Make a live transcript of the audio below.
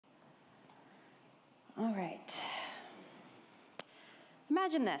All right.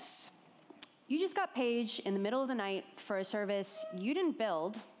 Imagine this. You just got paged in the middle of the night for a service you didn't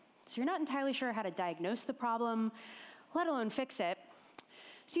build, so you're not entirely sure how to diagnose the problem, let alone fix it.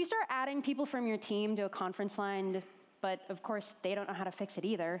 So you start adding people from your team to a conference line, but of course they don't know how to fix it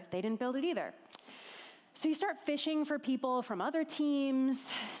either. They didn't build it either. So you start fishing for people from other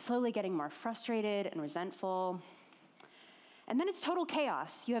teams, slowly getting more frustrated and resentful. And then it's total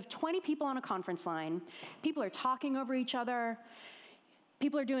chaos. You have 20 people on a conference line. People are talking over each other.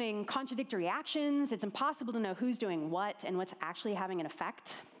 People are doing contradictory actions. It's impossible to know who's doing what and what's actually having an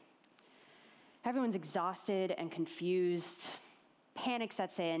effect. Everyone's exhausted and confused. Panic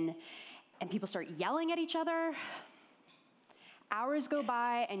sets in, and people start yelling at each other. Hours go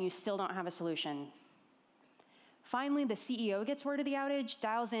by, and you still don't have a solution. Finally, the CEO gets word of the outage,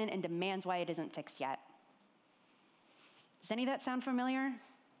 dials in, and demands why it isn't fixed yet. Does any of that sound familiar?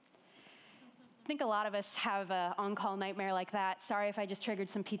 I think a lot of us have an on-call nightmare like that. Sorry if I just triggered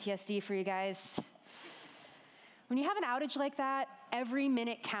some PTSD for you guys. When you have an outage like that, every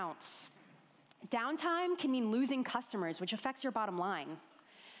minute counts. Downtime can mean losing customers, which affects your bottom line.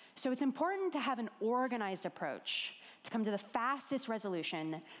 So it's important to have an organized approach to come to the fastest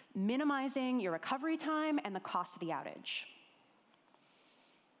resolution, minimizing your recovery time and the cost of the outage.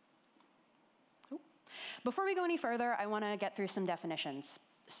 Before we go any further, I want to get through some definitions.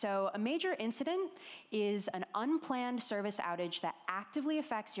 So a major incident is an unplanned service outage that actively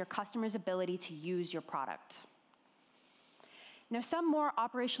affects your customer's ability to use your product. Now, some more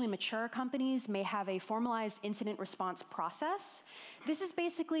operationally mature companies may have a formalized incident response process. This is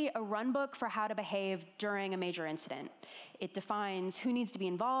basically a runbook for how to behave during a major incident. It defines who needs to be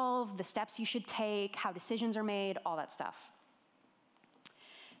involved, the steps you should take, how decisions are made, all that stuff.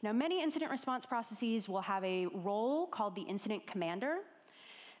 Now, many incident response processes will have a role called the incident commander.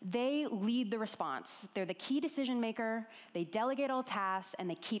 They lead the response. They're the key decision maker, they delegate all tasks, and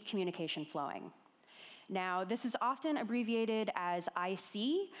they keep communication flowing. Now, this is often abbreviated as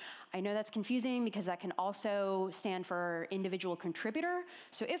IC. I know that's confusing because that can also stand for individual contributor.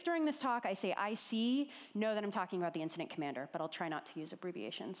 So if during this talk I say IC, know that I'm talking about the incident commander, but I'll try not to use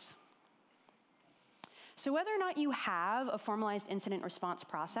abbreviations. So whether or not you have a formalized incident response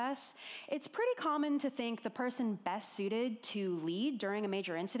process, it's pretty common to think the person best suited to lead during a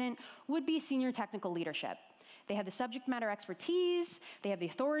major incident would be senior technical leadership. They have the subject matter expertise, they have the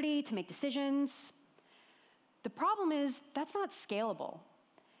authority to make decisions. The problem is that's not scalable.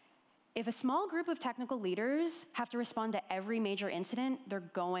 If a small group of technical leaders have to respond to every major incident, they're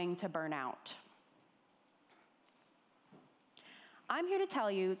going to burn out. I'm here to tell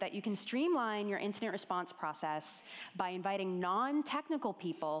you that you can streamline your incident response process by inviting non-technical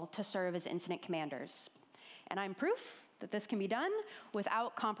people to serve as incident commanders. And I'm proof that this can be done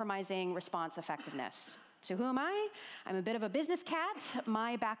without compromising response effectiveness. So who am I? I'm a bit of a business cat.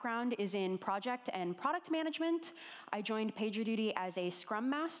 My background is in project and product management. I joined PagerDuty as a Scrum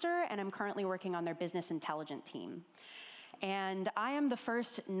Master, and I'm currently working on their business intelligence team. And I am the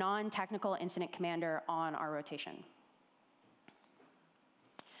first non-technical incident commander on our rotation.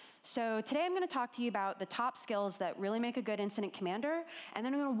 So today I'm going to talk to you about the top skills that really make a good incident commander, and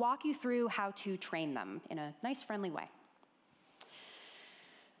then I'm going to walk you through how to train them in a nice, friendly way.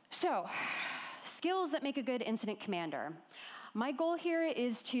 So, skills that make a good incident commander. My goal here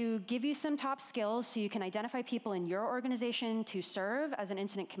is to give you some top skills so you can identify people in your organization to serve as an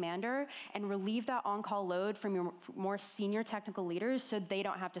incident commander and relieve that on-call load from your more senior technical leaders so they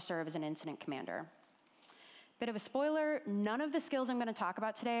don't have to serve as an incident commander. Bit of a spoiler, none of the skills I'm going to talk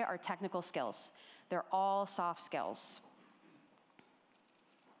about today are technical skills. They're all soft skills.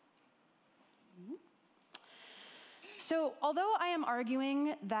 So although I am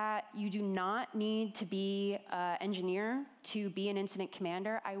arguing that you do not need to be an engineer to be an incident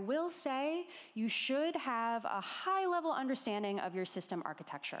commander, I will say you should have a high-level understanding of your system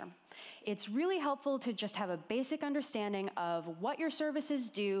architecture. It's really helpful to just have a basic understanding of what your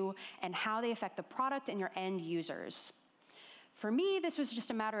services do and how they affect the product and your end users. For me, this was just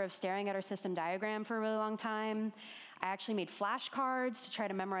a matter of staring at our system diagram for a really long time. I actually made flashcards to try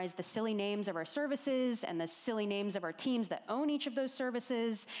to memorize the silly names of our services and the silly names of our teams that own each of those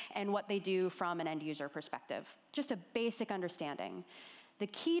services and what they do from an end user perspective. Just a basic understanding. The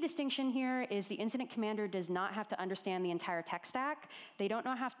key distinction here is the incident commander does not have to understand the entire tech stack. They don't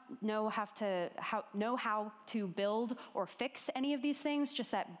know how to build or fix any of these things, just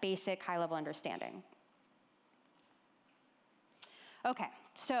that basic high-level understanding. Okay,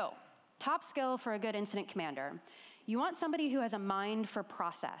 so top skill for a good incident commander. You want somebody who has a mind for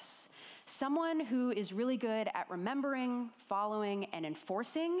process. Someone who is really good at remembering, following, and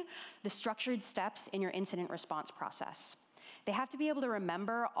enforcing the structured steps in your incident response process. They have to be able to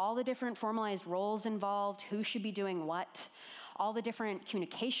remember all the different formalized roles involved, who should be doing what, all the different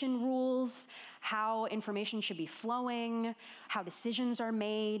communication rules, how information should be flowing, how decisions are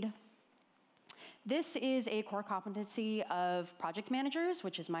made. This is a core competency of project managers,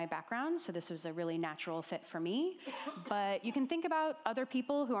 which is my background, so this was a really natural fit for me. But you can think about other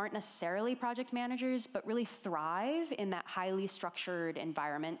people who aren't necessarily project managers, but really thrive in that highly structured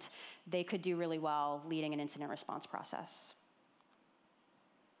environment. They could do really well leading an incident response process.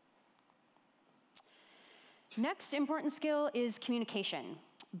 Next important skill is communication,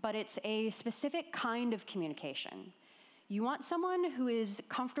 but it's a specific kind of communication. You want someone who is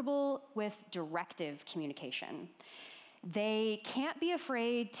comfortable with directive communication. They can't be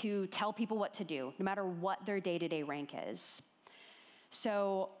afraid to tell people what to do, no matter what their day-to-day rank is.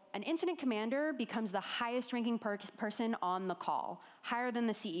 So an incident commander becomes the highest ranking person on the call, higher than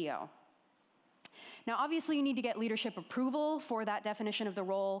the CEO. Now, obviously, you need to get leadership approval for that definition of the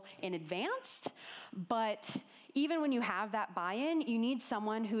role in advance, but even when you have that buy-in, you need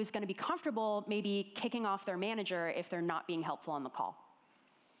someone who is going to be comfortable maybe kicking off their manager if they're not being helpful on the call.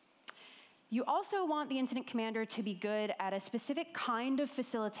 You also want the incident commander to be good at a specific kind of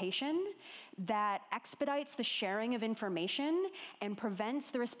facilitation that expedites the sharing of information and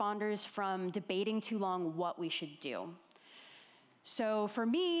prevents the responders from debating too long what we should do. So for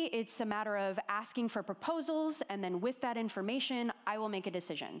me, it's a matter of asking for proposals, and then with that information, I will make a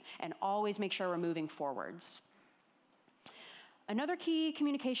decision, and always make sure we're moving forwards. Another key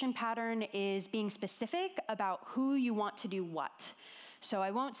communication pattern is being specific about who you want to do what. So I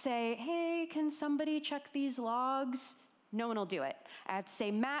won't say, hey, can somebody check these logs? No one will do it. I have to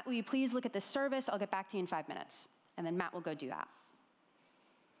say, Matt, will you please look at this service? I'll get back to you in 5 minutes. And then Matt will go do that.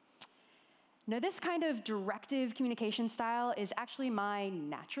 Now, this kind of directive communication style is actually my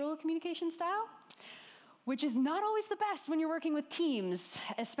natural communication style, which is not always the best when you're working with teams,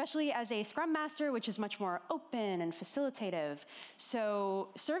 especially as a Scrum Master, which is much more open and facilitative. So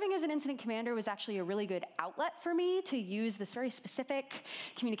serving as an incident commander was actually a really good outlet for me to use this very specific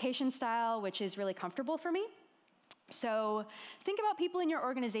communication style, which is really comfortable for me. So think about people in your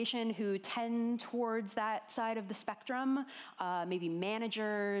organization who tend towards that side of the spectrum. Maybe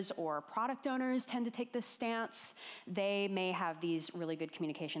managers or product owners tend to take this stance. They may have these really good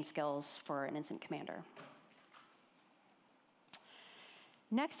communication skills for an incident commander.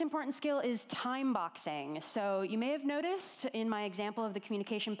 Next important skill is time boxing. So you may have noticed in my example of the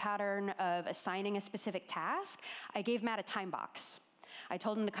communication pattern of assigning a specific task, I gave Matt a time box. I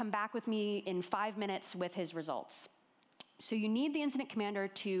told him to come back with me in 5 minutes with his results. So you need the incident commander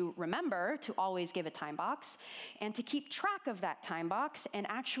to remember to always give a time box and to keep track of that time box and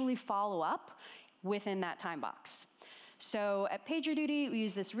actually follow up within that time box. So at PagerDuty, we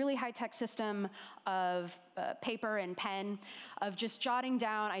use this really high-tech system of paper and pen, of just jotting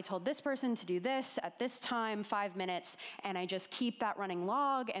down, I told this person to do this at this time, 5 minutes, and I just keep that running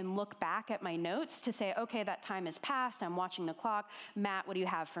log and look back at my notes to say, okay, that time has passed, I'm watching the clock. Matt, what do you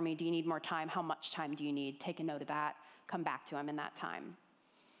have for me? Do you need more time? How much time do you need? Take a note of that. Come back to him in that time.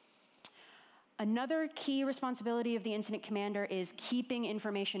 Another key responsibility of the incident commander is keeping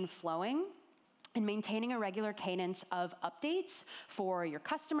information flowing and maintaining a regular cadence of updates for your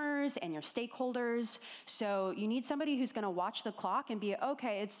customers and your stakeholders. So you need somebody who's going to watch the clock and be,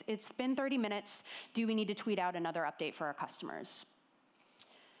 okay, it's been 30 minutes. Do we need to tweet out another update for our customers?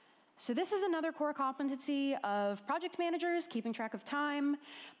 So this is another core competency of project managers, keeping track of time.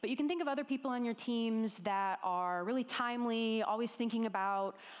 But you can think of other people on your teams that are really timely, always thinking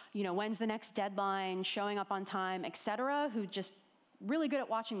about, when's the next deadline, showing up on time, et cetera, who just really good at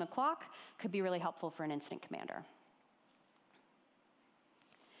watching the clock, could be really helpful for an incident commander.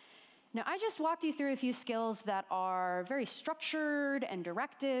 Now, I just walked you through a few skills that are very structured and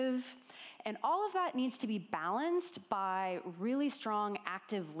directive, and all of that needs to be balanced by really strong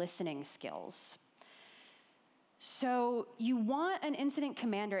active listening skills. So you want an incident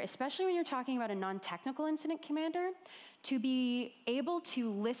commander, especially when you're talking about a non-technical incident commander, to be able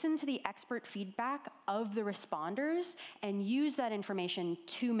to listen to the expert feedback of the responders and use that information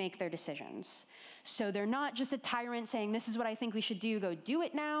to make their decisions. So they're not just a tyrant saying, this is what I think we should do, go do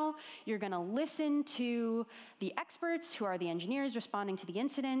it now. You're going to listen to the experts, who are the engineers responding to the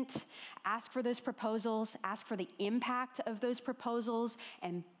incident, ask for those proposals, ask for the impact of those proposals,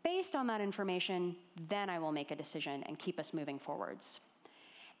 and based on that information, then I will make a decision and keep us moving forwards.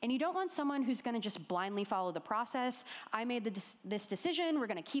 And you don't want someone who's going to just blindly follow the process. I made this decision, we're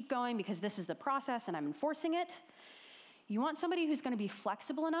going to keep going because this is the process and I'm enforcing it. You want somebody who's going to be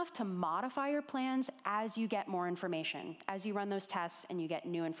flexible enough to modify your plans as you get more information, as you run those tests and you get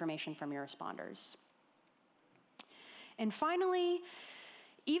new information from your responders. And finally,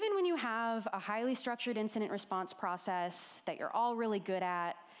 even when you have a highly structured incident response process that you're all really good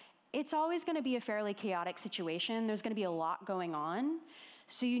at, it's always going to be a fairly chaotic situation. There's going to be a lot going on.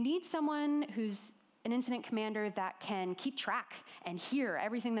 So you need someone who's an incident commander that can keep track and hear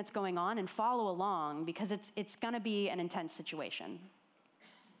everything that's going on and follow along, because it's going to be an intense situation.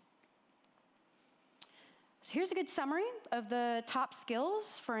 So here's a good summary of the top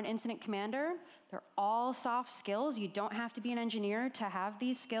skills for an incident commander. They're all soft skills. You don't have to be an engineer to have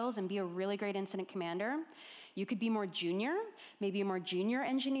these skills and be a really great incident commander. You could be more junior, maybe a more junior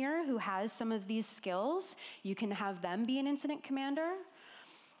engineer who has some of these skills. You can have them be an incident commander.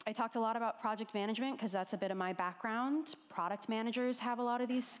 I talked a lot about project management because that's a bit of my background. Product managers have a lot of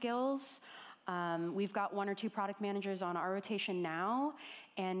these skills. We've got 1 or 2 product managers on our rotation now,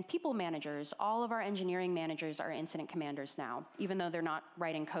 and people managers. All of our engineering managers are incident commanders now, even though they're not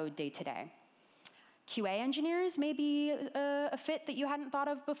writing code day to day. QA engineers may be a fit that you hadn't thought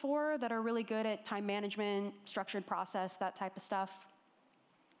of before, that are really good at time management, structured process, that type of stuff.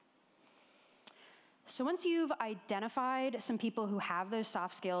 So once you've identified some people who have those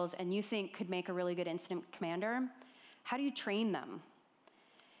soft skills and you think could make a really good incident commander, how do you train them?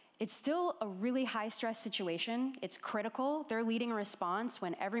 It's still a really high-stress situation. It's critical. They're leading a response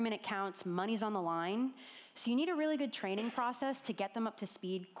when every minute counts, money's on the line. So you need a really good training process to get them up to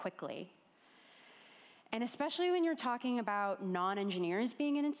speed quickly. And especially when you're talking about non-engineers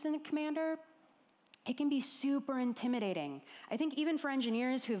being an incident commander, it can be super intimidating. I think even for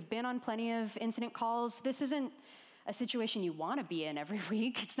engineers who've been on plenty of incident calls, this isn't a situation you want to be in every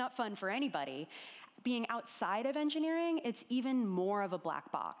week. It's not fun for anybody. Being outside of engineering, it's even more of a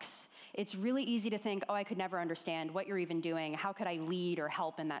black box. It's really easy to think, oh, I could never understand what you're even doing. How could I lead or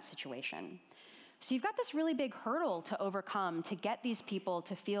help in that situation? So you've got this really big hurdle to overcome to get these people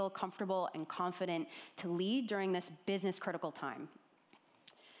to feel comfortable and confident to lead during this business critical time.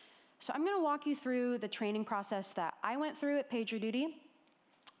 So I'm going to walk you through the training process that I went through at PagerDuty.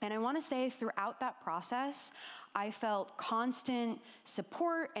 And I want to say throughout that process, I felt constant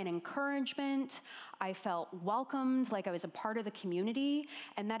support and encouragement. I felt welcomed, like I was a part of the community.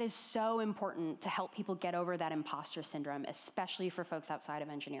 And that is so important to help people get over that imposter syndrome, especially for folks outside of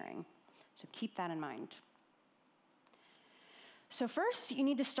engineering. So keep that in mind. So first, you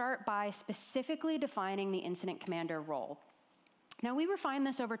need to start by specifically defining the incident commander role. Now, we refined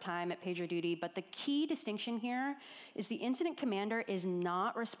this over time at PagerDuty, but the key distinction here is the incident commander is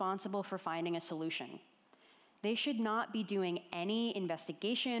not responsible for finding a solution. They should not be doing any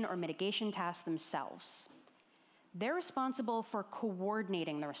investigation or mitigation tasks themselves. They're responsible for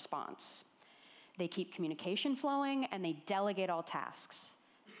coordinating the response. They keep communication flowing, and they delegate all tasks.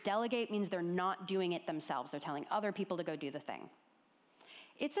 Delegate means they're not doing it themselves. They're telling other people to go do the thing.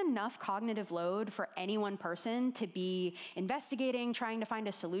 It's enough cognitive load for any one person to be investigating, trying to find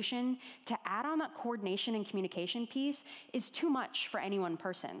a solution. To add on that coordination and communication piece is too much for any one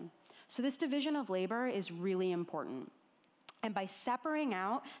person. So this division of labor is really important. And by separating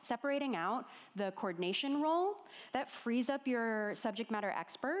out the coordination role, that frees up your subject matter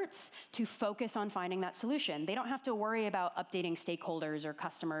experts to focus on finding that solution. They don't have to worry about updating stakeholders or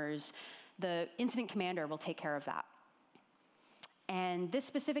customers. The incident commander will take care of that. And this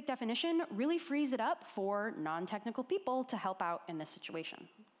specific definition really frees it up for non-technical people to help out in this situation.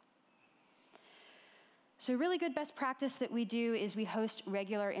 So a really good best practice that we do is we host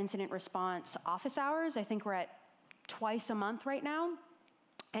regular incident response office hours. I think we're at twice a month right now.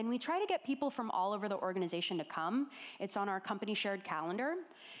 And we try to get people from all over the organization to come. It's on our company shared calendar.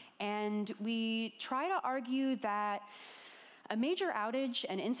 And we try to argue that a major outage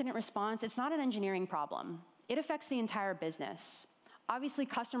and incident response, it's not an engineering problem. It affects the entire business. Obviously,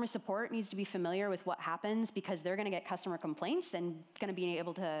 customer support needs to be familiar with what happens because they're going to get customer complaints and going to be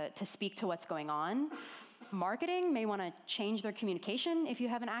able to speak to what's going on. Marketing may want to change their communication if you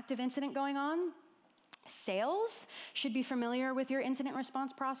have an active incident going on. Sales should be familiar with your incident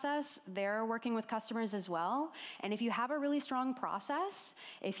response process. They're working with customers as well. And if you have a really strong process,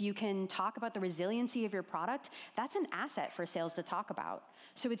 if you can talk about the resiliency of your product, that's an asset for sales to talk about.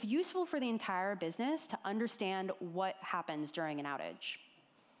 So it's useful for the entire business to understand what happens during an outage.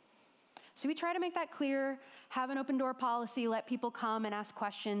 So we try to make that clear, have an open door policy, let people come and ask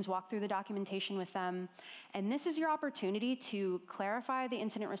questions, walk through the documentation with them. And this is your opportunity to clarify the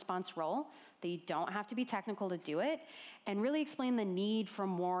incident response role, that you don't have to be technical to do it, and really explain the need for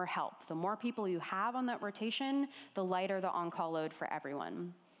more help. The more people you have on that rotation, the lighter the on-call load for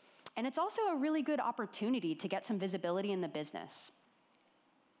everyone. And it's also a really good opportunity to get some visibility in the business.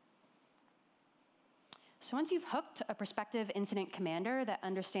 So once you've hooked a prospective incident commander that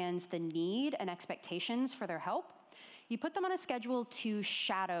understands the need and expectations for their help, you put them on a schedule to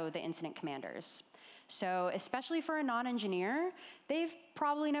shadow the incident commanders. So especially for a non-engineer, they've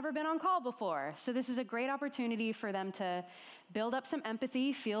probably never been on call before. So this is a great opportunity for them to build up some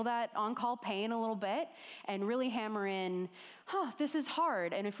empathy, feel that on-call pain a little bit, and really hammer in, this is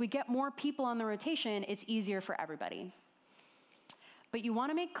hard. And if we get more people on the rotation, it's easier for everybody. But you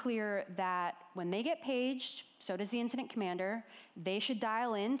want to make clear that when they get paged, so does the incident commander, they should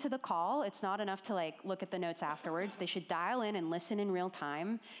dial in to the call. It's not enough to look at the notes afterwards. They should dial in and listen in real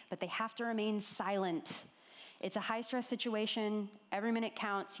time, but they have to remain silent. It's a high-stress situation. Every minute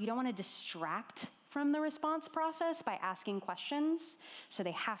counts. You don't want to distract from the response process by asking questions, so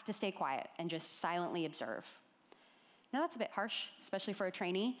they have to stay quiet and just silently observe. Now that's a bit harsh, especially for a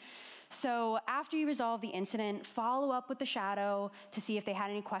trainee. So after you resolve the incident, follow up with the shadow to see if they had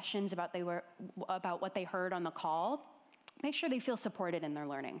any questions about what they heard on the call. Make sure they feel supported in their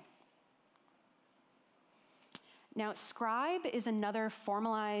learning. Now, scribe is another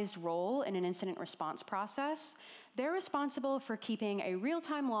formalized role in an incident response process. They're responsible for keeping a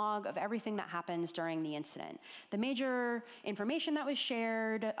real-time log of everything that happens during the incident. The major information that was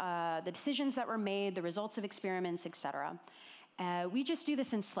shared, the decisions that were made, the results of experiments, et cetera. We just do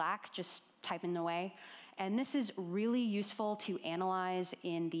this in Slack, just typing away. And this is really useful to analyze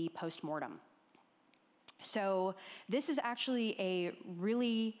in the postmortem. So this is actually a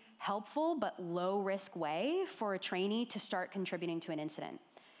really helpful but low-risk way for a trainee to start contributing to an incident.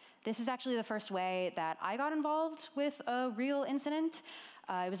 This is actually the first way that I got involved with a real incident.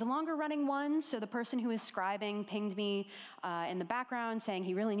 It was a longer running one, so the person who was scribing pinged me in the background saying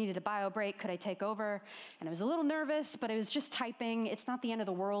he really needed a bio break, could I take over? And I was a little nervous, but I was just typing. It's not the end of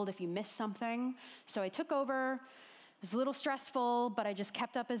the world if you miss something. So I took over. It was a little stressful, but I just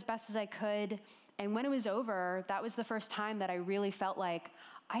kept up as best as I could. And when it was over, that was the first time that I really felt like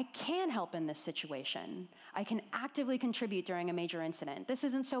I can help in this situation. I can actively contribute during a major incident. This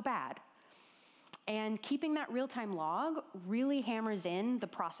isn't so bad. And keeping that real-time log really hammers in the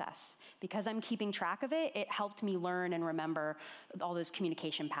process. Because I'm keeping track of it, it helped me learn and remember all those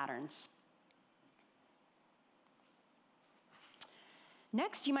communication patterns.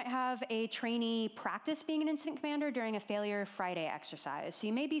 Next, you might have a trainee practice being an incident commander during a Failure Friday exercise. So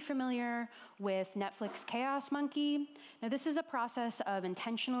you may be familiar with Netflix Chaos Monkey. Now, this is a process of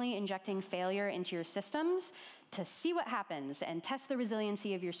intentionally injecting failure into your systems to see what happens and test the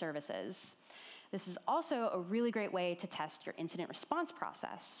resiliency of your services. This is also a really great way to test your incident response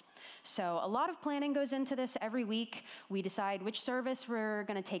process. So a lot of planning goes into this every week. We decide which service we're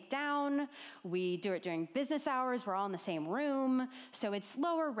going to take down. We do it during business hours. We're all in the same room. So it's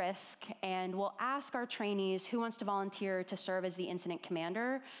lower risk. And we'll ask our trainees who wants to volunteer to serve as the incident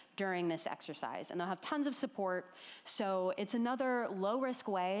commander during this exercise. And they'll have tons of support. So it's another low-risk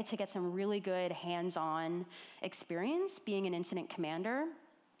way to get some really good hands-on experience being an incident commander,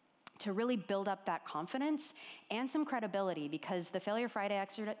 to really build up that confidence and some credibility, because the Failure Friday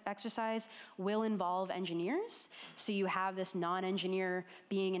exercise will involve engineers. So you have this non-engineer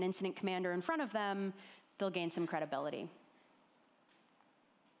being an incident commander in front of them, they'll gain some credibility.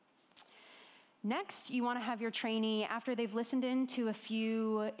 Next, you want to have your trainee, after they've listened in to a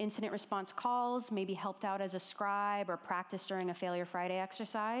few incident response calls, maybe helped out as a scribe or practiced during a Failure Friday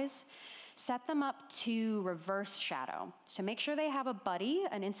exercise, set them up to reverse shadow. So make sure they have a buddy,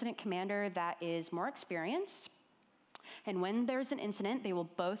 an incident commander that is more experienced. And when there's an incident, they will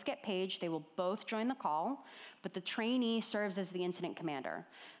both get paged, they will both join the call, but the trainee serves as the incident commander.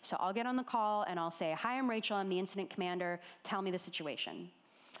 So I'll get on the call and I'll say, hi, I'm Rachel, I'm the incident commander, tell me the situation.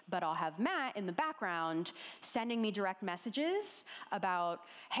 But I'll have Matt in the background sending me direct messages about,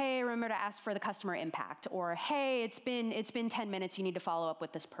 hey, remember to ask for the customer impact, or hey, it's been 10 minutes, you need to follow up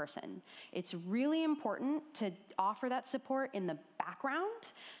with this person. It's really important to offer that support in the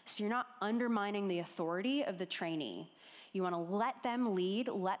background so you're not undermining the authority of the trainee. You want to let them lead,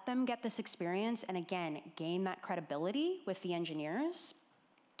 let them get this experience, and again, gain that credibility with the engineers.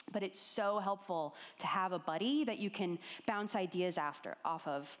 But it's so helpful to have a buddy that you can bounce ideas off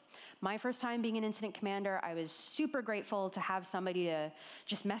of. My first time being an incident commander, I was super grateful to have somebody to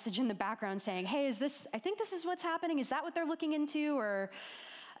just message in the background saying, hey, I think this is what's happening. Is that what they're looking into? Or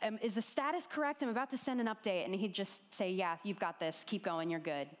is the status correct? I'm about to send an update. And he'd just say, yeah, you've got this. Keep going. You're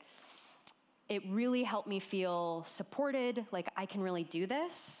good. It really helped me feel supported, like I can really do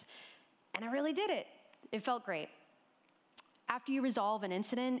this. And I really did it. It felt great. After you resolve an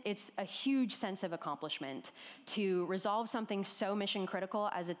incident, it's a huge sense of accomplishment. To resolve something so mission critical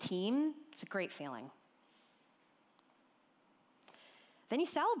as a team, it's a great feeling. Then you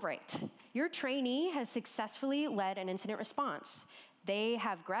celebrate. Your trainee has successfully led an incident response. They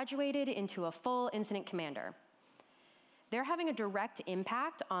have graduated into a full incident commander. They're having a direct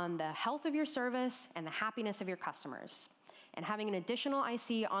impact on the health of your service and the happiness of your customers. And having an additional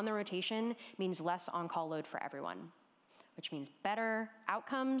IC on the rotation means less on-call load for everyone, which means better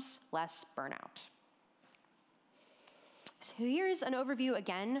outcomes, less burnout. So here's an overview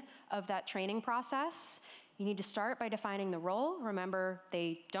again of that training process. You need to start by defining the role. Remember,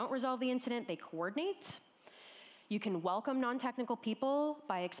 they don't resolve the incident, they coordinate. You can welcome non-technical people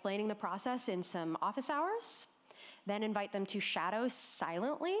by explaining the process in some office hours, then invite them to shadow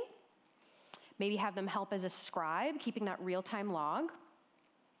silently. Maybe have them help as a scribe, keeping that real-time log.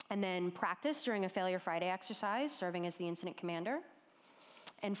 And then practice during a Failure Friday exercise, serving as the incident commander.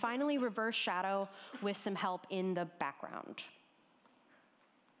 And finally, reverse shadow with some help in the background.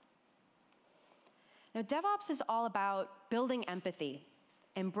 Now, DevOps is all about building empathy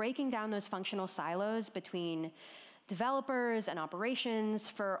and breaking down those functional silos between developers and operations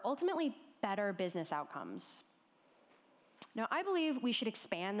for ultimately better business outcomes. Now, I believe we should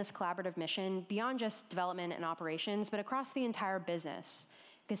expand this collaborative mission beyond just development and operations, but across the entire business,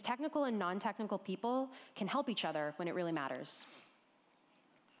 because technical and non-technical people can help each other when it really matters.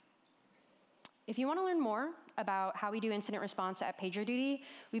 If you want to learn more about how we do incident response at PagerDuty,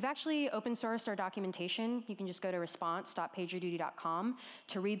 we've actually open sourced our documentation. You can just go to response.pagerduty.com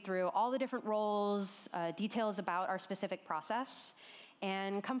to read through all the different roles, details about our specific process.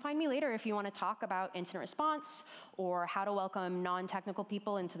 And come find me later if you want to talk about incident response or how to welcome non-technical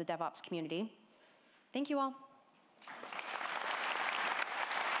people into the DevOps community. Thank you all.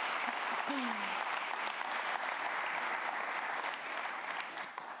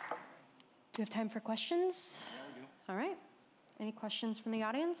 Do we have time for questions? Yeah, we do. All right. Any questions from the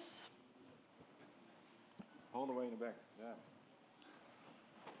audience? All the way in the back, yeah.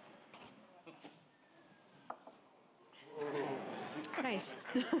 Nice.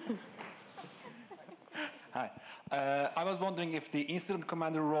 Hi. I was wondering if the incident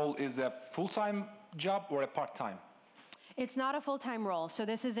commander role is a full-time job or a part-time? It's not a full-time role, so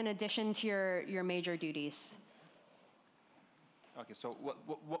this is in addition to your major duties. Okay, so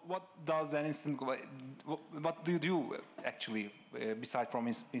what does an incident, what do you do actually beside from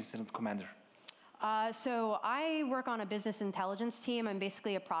incident commander? So I work on a business intelligence team. I'm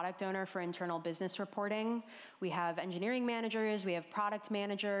basically a product owner for internal business reporting. We have engineering managers, we have product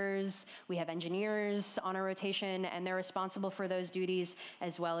managers, we have engineers on a rotation, and they're responsible for those duties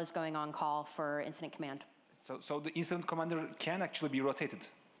as well as going on call for incident command. So the incident commander can actually be rotated?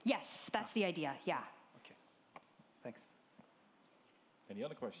 Yes, that's the idea, yeah. Okay, thanks. Any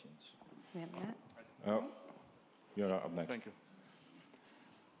other questions? We have that. Oh, you're up next. Thank you.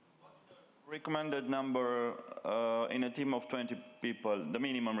 Recommended number in a team of 20 people, the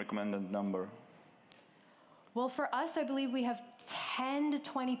minimum recommended number? Well, for us, I believe we have 10 to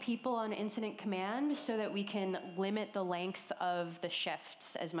 20 people on incident command so that we can limit the length of the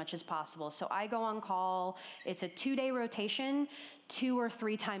shifts as much as possible. So I go on call, it's a 2-day rotation, 2 or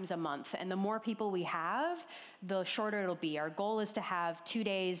 3 times a month. And the more people we have, the shorter it'll be. Our goal is to have 2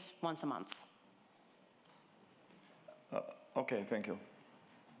 days once a month. Okay, thank you.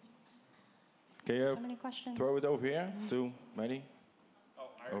 Can you So many questions. throw it over here to Maddie? Oh,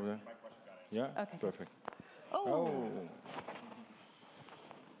 Over there. my question got answered. Yeah? Okay. Perfect. Oh. Oh.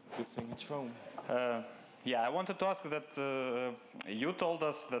 Good thing it's phone. Yeah, I wanted to ask that you told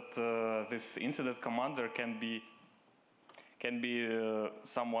us that this incident commander can be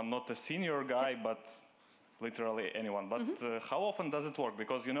someone not a senior guy, but literally anyone. But how often does it work?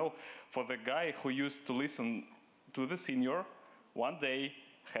 Because, you know, for the guy who used to listen to the senior, one day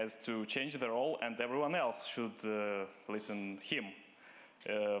has to change the role and everyone else should listen him.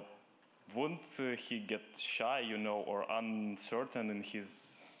 Wouldn't he get shy, you know, or uncertain in his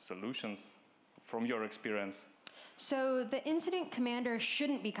solutions from your experience? So the incident commander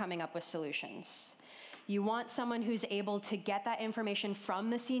shouldn't be coming up with solutions. You want someone who's able to get that information from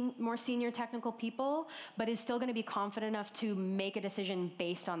the more senior technical people, but is still going to be confident enough to make a decision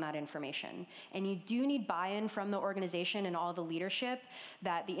based on that information. And you do need buy-in from the organization and all the leadership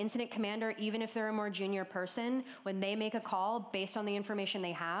that the incident commander, even if they're a more junior person, when they make a call based on the information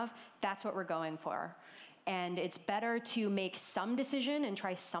they have, that's what we're going for. And it's better to make some decision and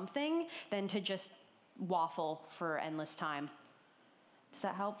try something than to just waffle for endless time. Does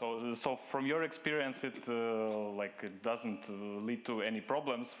that help? So from your experience, it it doesn't lead to any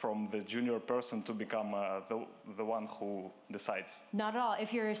problems from the junior person to become the one who decides? Not at all.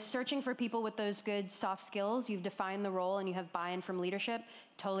 If you're searching for people with those good soft skills, you've defined the role and you have buy-in from leadership,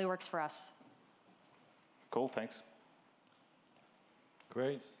 totally works for us. Cool, thanks.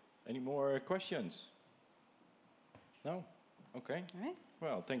 Great. Any more questions? No? Okay. All right.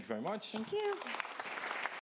 Well, thank you very much. Thank you.